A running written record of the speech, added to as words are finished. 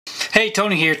Hey,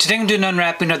 Tony here. Today I'm doing an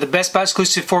unwrapping of the Best Buy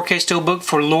exclusive 4K Steelbook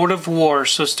for Lord of War,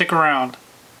 so stick around.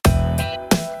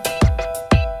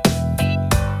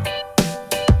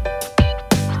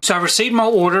 So I received my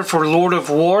order for Lord of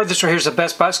War. This right here is the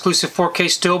Best Buy exclusive 4K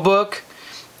Steelbook.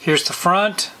 Here's the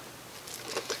front,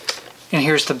 and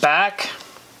here's the back.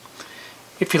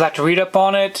 If you'd like to read up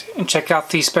on it and check out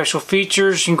these special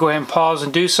features, you can go ahead and pause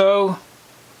and do so.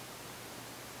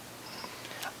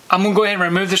 I'm going to go ahead and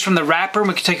remove this from the wrapper and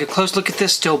we can take a close look at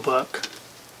this Steelbook.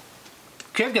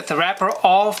 Okay, I've got the wrapper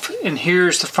off, and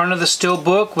here's the front of the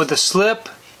Steelbook with the slip.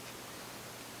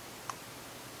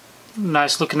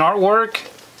 Nice looking artwork.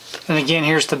 And again,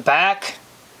 here's the back.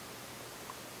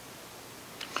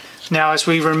 Now as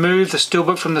we remove the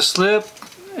Steelbook from the slip,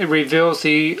 it reveals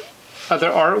the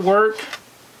other artwork.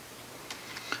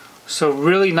 So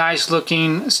really nice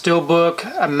looking Steelbook,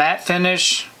 a matte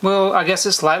finish. Well, I guess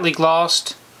it's lightly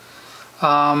glossed.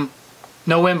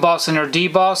 No embossing or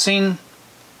debossing.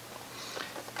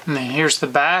 And then here's the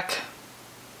back.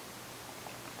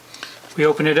 We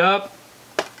open it up.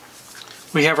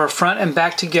 We have our front and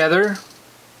back together.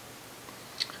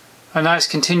 A nice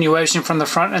continuation from the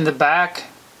front and the back.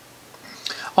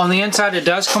 On the inside it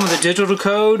does come with a digital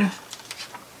code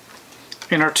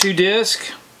and our 2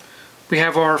 disc. We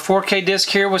have our 4K disc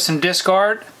here with some disc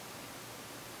art.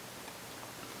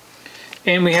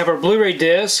 And we have our Blu-ray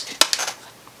disc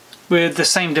with the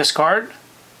same disc art.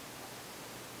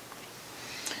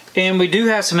 And we do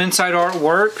have some inside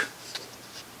artwork.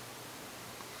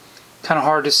 Kind of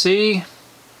hard to see.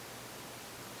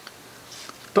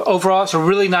 But overall it's a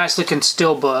really nice looking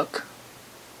Steelbook.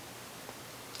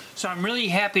 So I'm really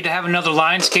happy to have another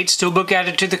Lionsgate Steelbook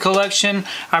added to the collection.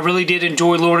 I really did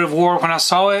enjoy Lord of War when I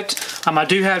saw it. I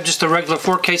do have just the regular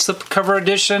 4K slipcover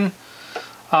edition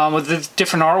with the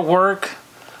different artwork.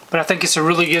 But I think it's a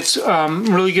really good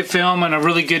film and a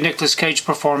really good Nicolas Cage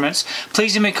performance.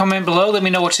 Please leave me a comment below. Let me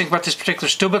know what you think about this particular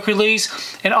Steelbook release.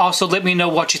 And also let me know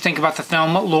what you think about the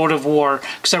film Lord of War,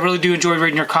 because I really do enjoy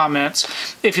reading your comments.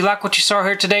 If you like what you saw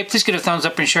here today, please give it a thumbs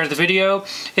up and share the video.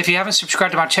 If you haven't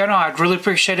subscribed to my channel, I'd really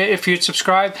appreciate it if you'd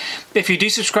subscribe. If you do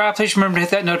subscribe, please remember to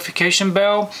hit that notification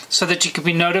bell so that you can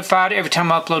be notified every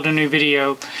time I upload a new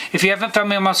video. If you haven't found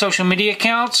me on my social media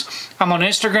accounts, I'm on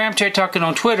Instagram, TikTok, and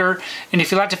on Twitter. And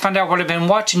if you'd like to find out what I've been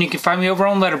watching, you can find me over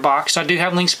on Letterboxd. I do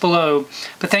have links below.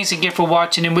 But thanks again for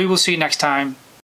watching, and we will see you next time.